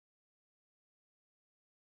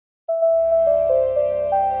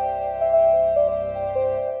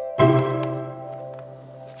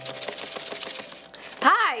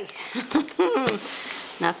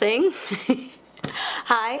nothing.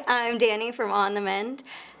 Hi, I'm Dani from On the Mend,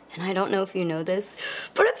 and I don't know if you know this,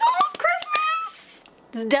 but it's almost Christmas!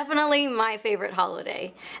 It's definitely my favorite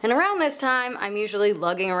holiday. And around this time, I'm usually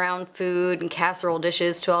lugging around food and casserole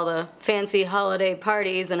dishes to all the fancy holiday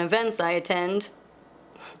parties and events I attend.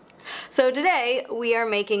 So today, we are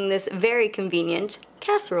making this very convenient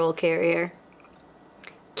casserole carrier.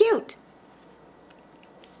 Cute!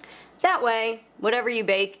 That way, whatever you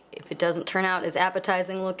bake, if it doesn't turn out as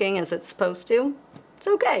appetizing looking as it's supposed to, it's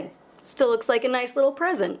okay. Still looks like a nice little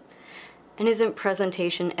present. And isn't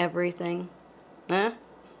presentation everything? Huh?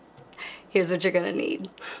 Here's what you're gonna need.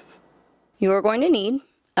 You are going to need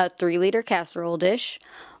a 3-liter casserole dish,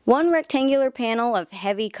 1 rectangular panel of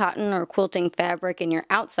heavy cotton or quilting fabric in your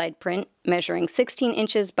outside print, measuring 16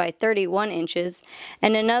 inches by 31 inches,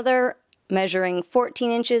 and another measuring 14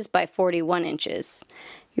 inches by 41 inches.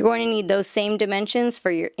 You're going to need those same dimensions for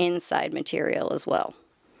your inside material as well.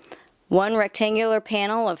 1 rectangular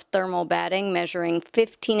panel of thermal batting measuring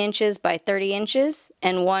 15 inches by 30 inches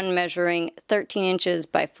and 1 measuring 13 inches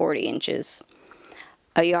by 40 inches.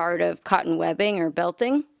 A yard of cotton webbing or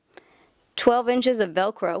belting, 12 inches of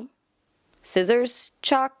Velcro, scissors,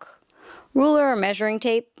 chalk, ruler or measuring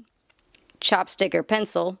tape, chopstick or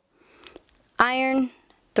pencil, iron,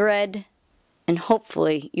 thread, and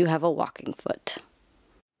hopefully you have a walking foot.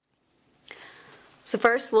 So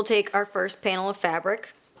first we'll take our first panel of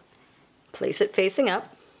fabric, place it facing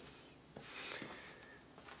up,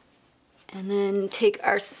 and then take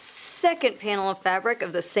our second panel of fabric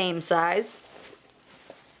of the same size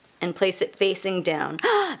and place it facing down.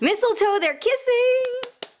 Mistletoe, they're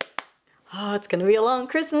kissing! Oh, it's gonna be a long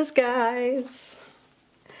Christmas, guys.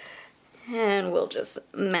 And we'll just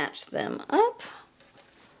match them up.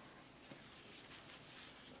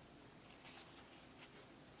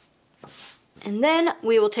 And then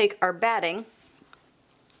we will take our batting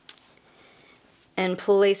and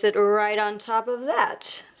place it right on top of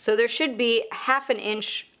that. So there should be 1/2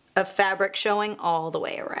 inch of fabric showing all the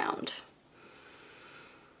way around.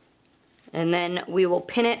 And then we will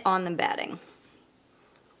pin it on the batting.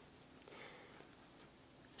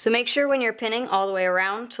 So make sure when you're pinning all the way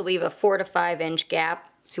around to leave a 4 to 5 inch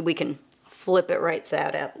gap so we can flip it right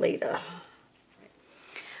side out later.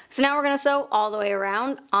 So now we're going to sew all the way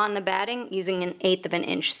around on the batting using an 1/8 of an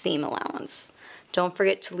inch seam allowance. Don't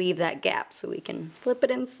forget to leave that gap so we can flip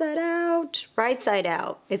it inside out, right side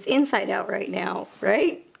out. It's inside out right now,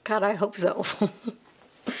 right? God, I hope so.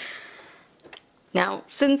 Now,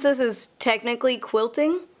 since this is technically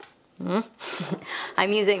quilting,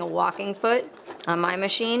 I'm using a walking foot on my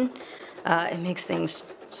machine. It makes things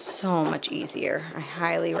so much easier. I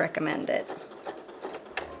highly recommend it.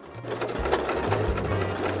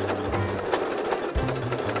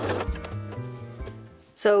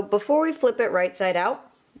 So before we flip it right side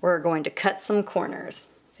out, we're going to cut some corners.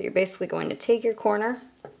 So you're basically going to take your corner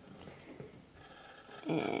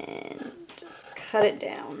and just cut it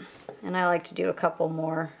down. And I like to do a couple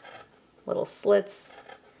more little slits.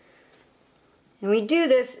 And we do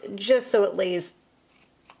this just so it lays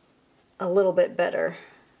a little bit better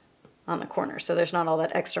on the corner, so there's not all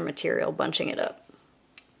that extra material bunching it up.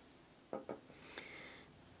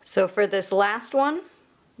 So for this last one,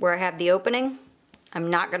 where I have the opening, I'm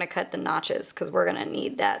not going to cut the notches because we're going to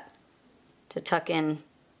need that to tuck in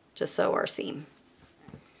to sew our seam.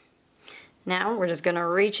 Now we're just going to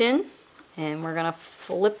reach in and we're going to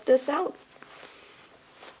flip this out.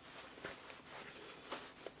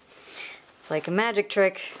 It's like a magic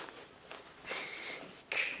trick. It's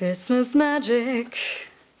Christmas magic.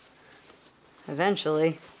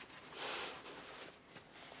 Eventually.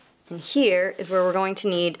 And here is where we're going to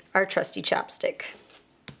need our trusty chopstick.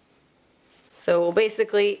 So we'll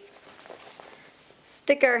basically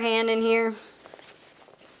stick our hand in here,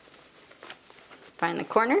 find the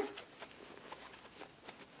corner,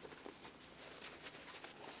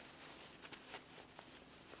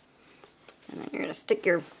 and then you're going to stick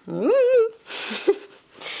your, we're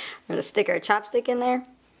going to stick our chopstick in there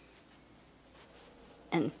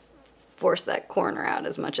and force that corner out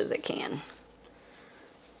as much as it can.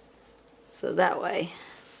 So that way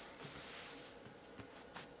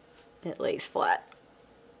it lays flat.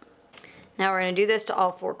 Now we're going to do this to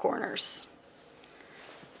all 4 corners.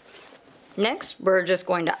 Next, we're just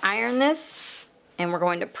going to iron this and we're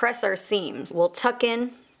going to press our seams. We'll tuck in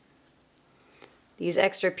these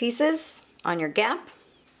extra pieces on your gap.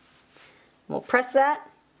 We'll press that,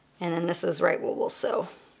 and then this is right where we'll sew.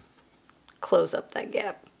 Close up that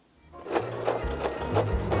gap.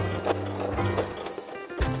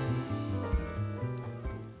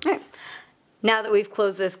 Alright, now that we've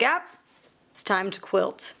closed this gap, it's time to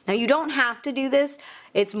quilt. Now you don't have to do this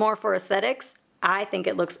It's more for aesthetics. I think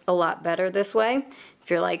it looks a lot better this way. If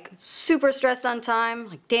you're like super stressed on time,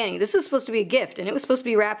 like Dani, this was supposed to be a gift and it was supposed to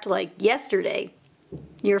be wrapped like yesterday,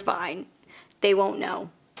 you're fine. They won't know.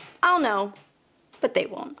 I'll know, but they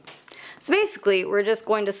won't. So basically, we're just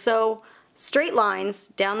going to sew straight lines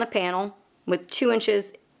down the panel with 2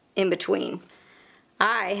 inches in between.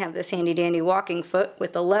 I have this handy dandy walking foot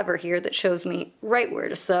with a lever here that shows me right where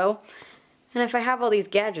to sew. And if I have all these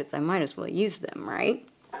gadgets, I might as well use them, right?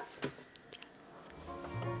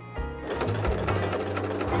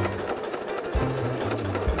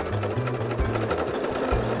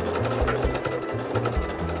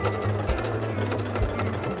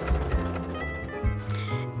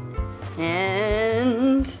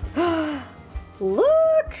 And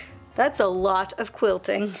look, that's a lot of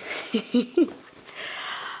quilting.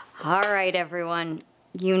 All right, everyone,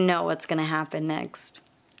 you know what's gonna happen next.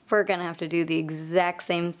 We're gonna have to do the exact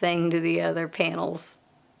same thing to the other panels.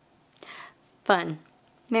 Fun.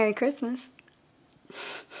 Merry Christmas.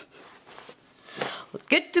 Let's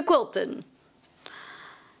get to quilting.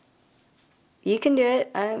 You can do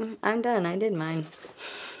it. I'm done. I did mine.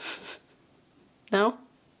 No?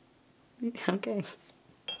 Okay.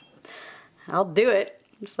 I'll do it,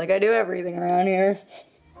 just like I do everything around here.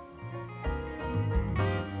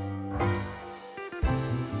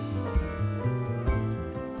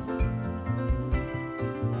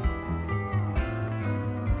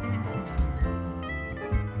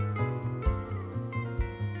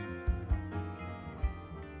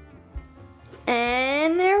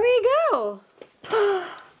 And there we go.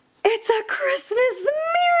 It's a Christmas miracle!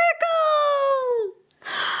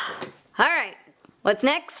 All right, what's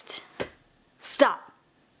next? Stop.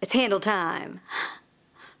 It's handle time.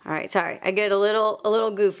 All right, sorry. I get a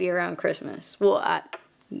little goofy around Christmas. Well,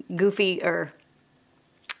 goofy or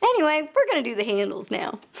anyway, we're gonna do the handles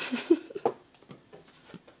now.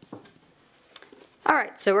 All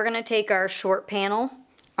right, so we're gonna take our short panel,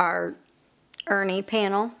 our Ernie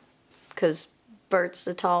panel, because Bert's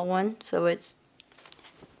the tall one, so it's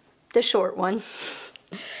the short one.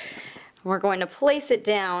 We're going to place it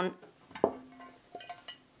down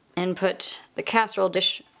and put the casserole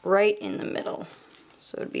dish right in the middle.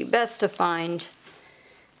 So it'd be best to find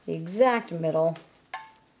the exact middle.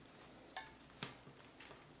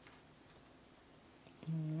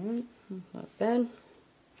 Not bad.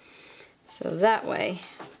 So that way,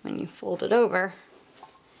 when you fold it over,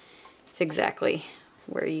 it's exactly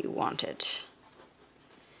where you want it.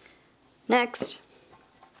 Next,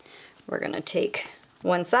 we're going to take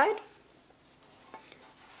one side,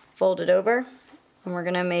 fold it over, and we're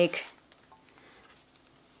going to make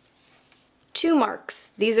 2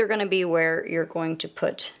 marks. These are going to be where you're going to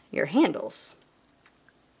put your handles.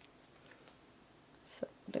 So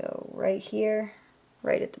go right here,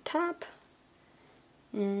 right at the top,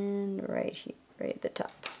 and right here, right at the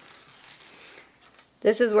top.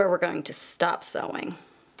 This is where we're going to stop sewing.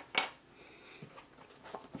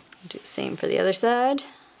 Do the same for the other side.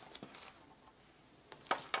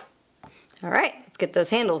 All right, let's get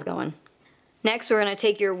those handles going. Next, we're going to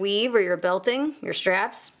take your weave or your belting, your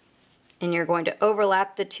straps, and you're going to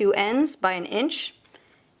overlap the 2 ends by 1 inch,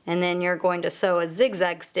 and then you're going to sew a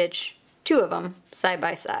zigzag stitch, 2 of them, side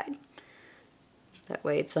by side. That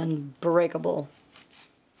way it's unbreakable.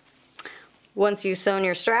 Once you've sewn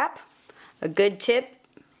your strap, a good tip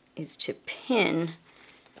is to pin,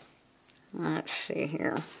 let's see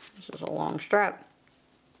here, this is a long strap,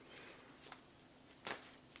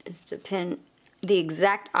 is to pin the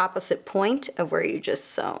exact opposite point of where you just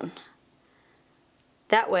sewn.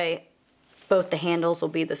 That way, both the handles will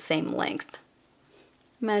be the same length.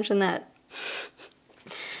 Imagine that.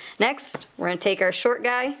 Next, we're going to take our short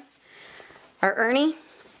guy, our Ernie,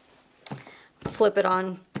 flip it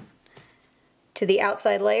on to the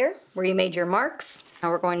outside layer where you made your marks. Now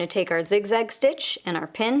we're going to take our zigzag stitch and our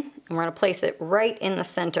pin, and we're going to place it right in the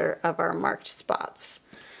center of our marked spots.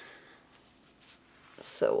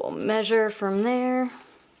 So we'll measure from there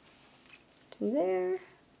to there,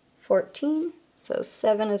 14. So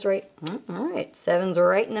 7 is right, all right, 7's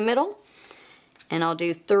right in the middle. And I'll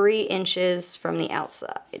do 3 inches from the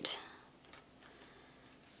outside.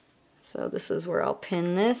 So this is where I'll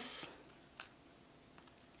pin this.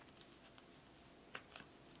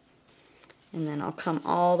 And then I'll come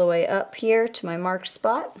all the way up here to my marked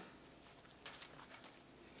spot.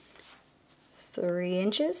 3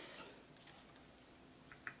 inches.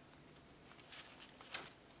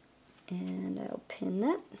 And I'll pin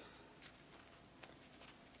that.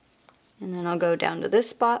 And then I'll go down to this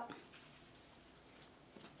spot.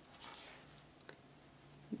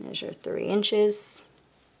 Measure 3 inches.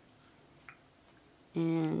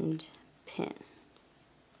 And pin.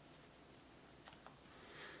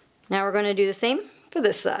 Now we're going to do the same for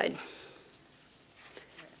this side.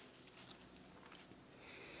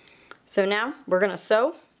 So now we're going to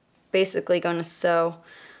sew, basically going to sew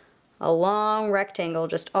a long rectangle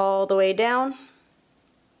just all the way down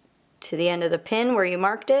to the end of the pin where you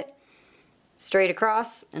marked it, straight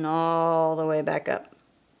across and all the way back up,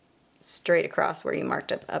 straight across where you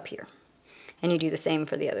marked up here. And you do the same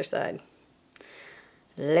for the other side.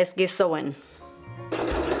 Let's get sewing.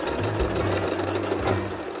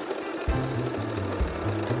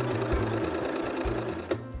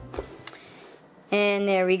 And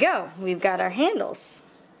there we go. We've got our handles.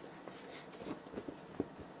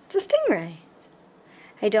 It's a stingray.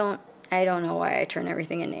 I don't know why I turn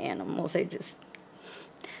everything into animals.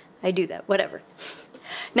 I do that, whatever.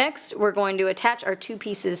 Next, we're going to attach our two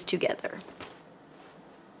pieces together.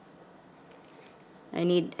 I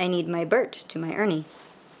need my Bert to my Ernie.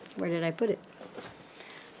 Where did I put it?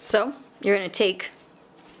 So, you're going to take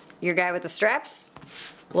your guy with the straps,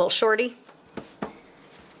 little shorty,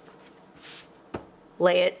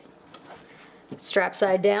 lay it strap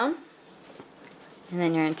side down, and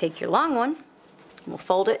then you're going to take your long one, and we'll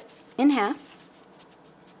fold it in half.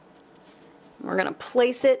 We're going to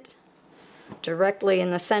place it directly in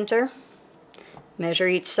the center, measure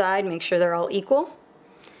each side, make sure they're all equal.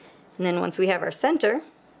 And then once we have our center,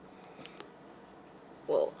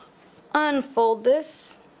 we'll unfold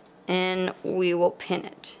this and we will pin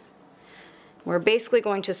it. We're basically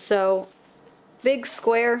going to sew big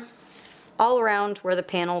square all around where the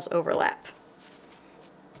panels overlap.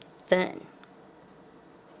 Then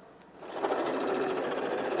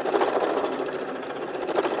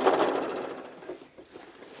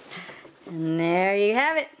and there you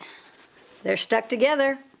have it. They're stuck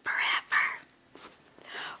together forever.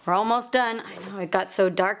 We're almost done. I know it got so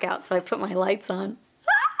dark out, so I put my lights on.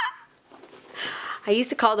 I used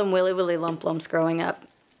to call them Willy Willy Lump Lumps growing up.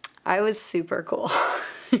 I was super cool.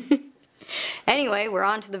 Anyway, we're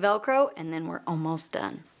on to the Velcro, and then we're almost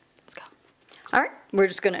done. Let's go. Alright, we're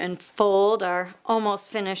just going to unfold our almost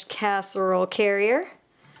finished casserole carrier.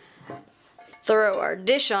 Throw our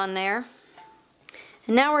dish on there.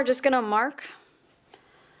 And now we're just going to mark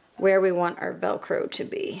where we want our Velcro to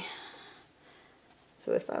be.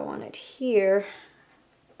 So if I want it here,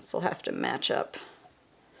 this will have to match up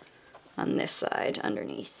on this side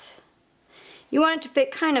underneath. You want it to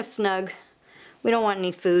fit kind of snug. We don't want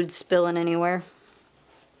any food spilling anywhere.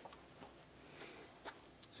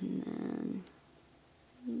 And then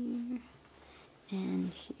here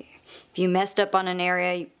and here. If you messed up on an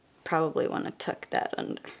area, you probably want to tuck that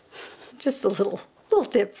under. Just a little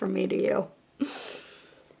tip from me to you.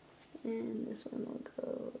 And this one will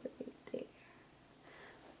go right there.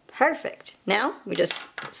 Perfect. Now we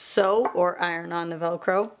just sew or iron on the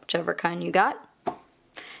Velcro, whichever kind you got,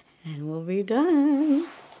 and we'll be done.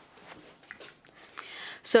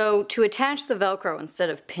 So to attach the Velcro instead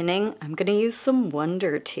of pinning, I'm going to use some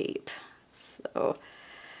Wonder Tape. So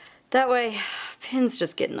that way pins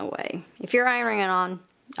just get in the way. If you're ironing it on,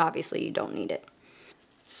 obviously you don't need it.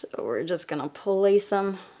 So we're just going to place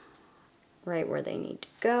them right where they need to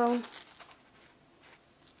go.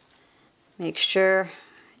 Make sure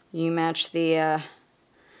you match the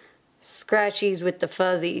scratchies with the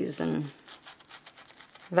fuzzies and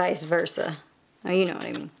vice versa. Oh, you know what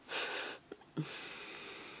I mean.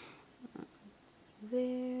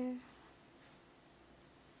 There.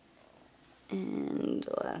 And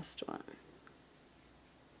the last one.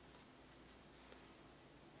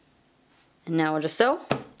 And now we'll just sew,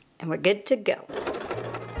 and we're good to go.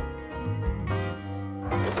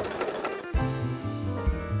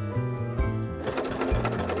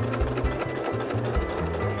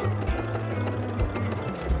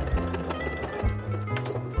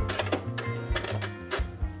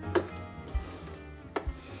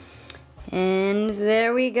 And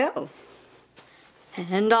there we go.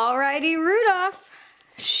 And alrighty, Rudolph,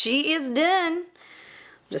 she is done.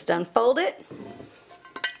 Just unfold it.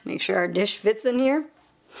 Make sure our dish fits in here.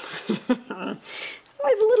 It's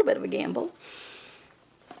always a little bit of a gamble.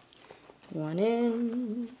 One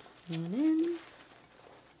in, one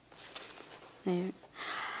in.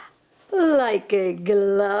 There. Like a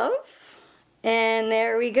glove. And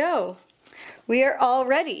there we go. We are all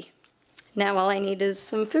ready. Now all I need is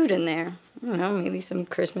some food in there. I don't know, maybe some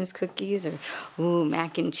Christmas cookies or ooh,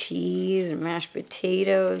 mac and cheese or mashed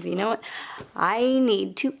potatoes. You know what? I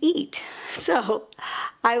need to eat. So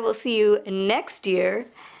I will see you next year.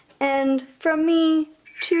 And from me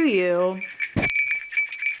to you.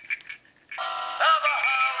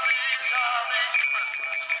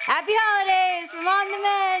 Happy holidays from On the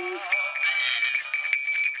Mend.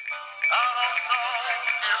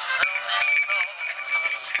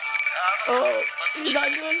 Oh, he's not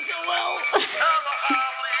doing so well.